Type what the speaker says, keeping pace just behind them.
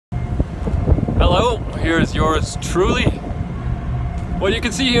hello, here's yours truly. What you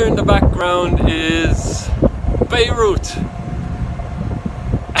can see here in the background is Beirut.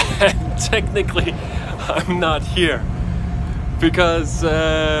 And technically I'm not here because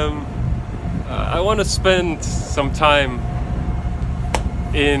I want to spend some time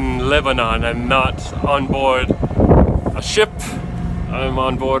in Lebanon and not on board a ship. I'm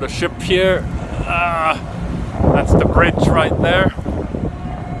on board a ship here. That's the bridge right there.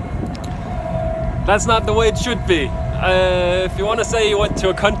 That's not the way it should be. If you want to say you went to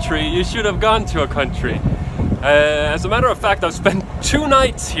a country, you should have gone to a country. As a matter of fact, I've spent 2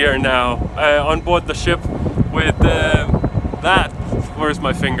 nights here now on board the ship with that. Where's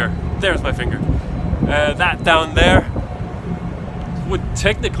my finger? There's my finger. That down there would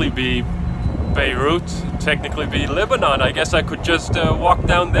technically be Beirut, technically be Lebanon. I guess I could just walk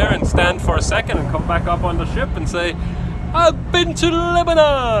down there and stand for a second and come back up on the ship and say, I've been to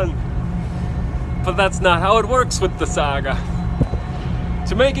Lebanon! But that's not how it works with the saga.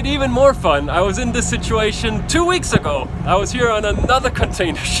 To make it even more fun, I was in this situation 2 weeks ago. I was here on another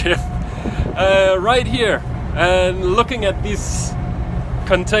container ship, right here, and looking at these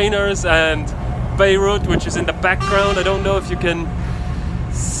containers and Beirut, which is in the background. I don't know if you can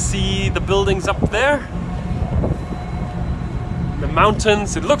see the buildings up there. The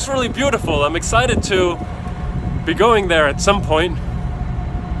mountains, it looks really beautiful. I'm excited to be going there at some point.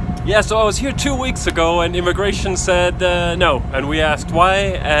 Yeah, so I was here 2 weeks ago and immigration said no, and we asked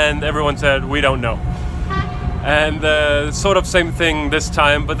why, and everyone said we don't know. And sort of same thing this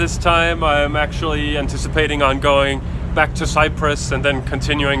time, but this time I'm actually anticipating on going back to Cyprus and then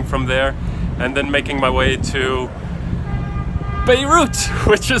continuing from there and then making my way to Beirut,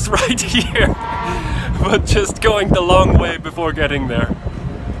 which is right here, but just going the long way before getting there.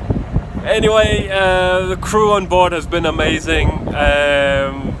 Anyway, the crew on board has been amazing,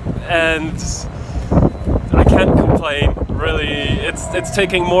 and I can't complain, really. It's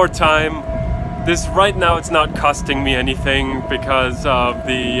taking more time. This right now it's not costing me anything because of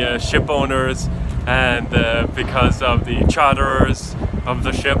the ship owners and because of the charterers of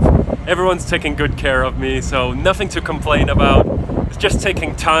the ship. Everyone's taking good care of me, so nothing to complain about. It's just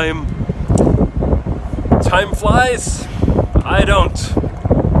taking time. Time flies. I don't.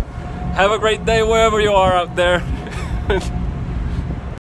 Have a great day wherever you are out there.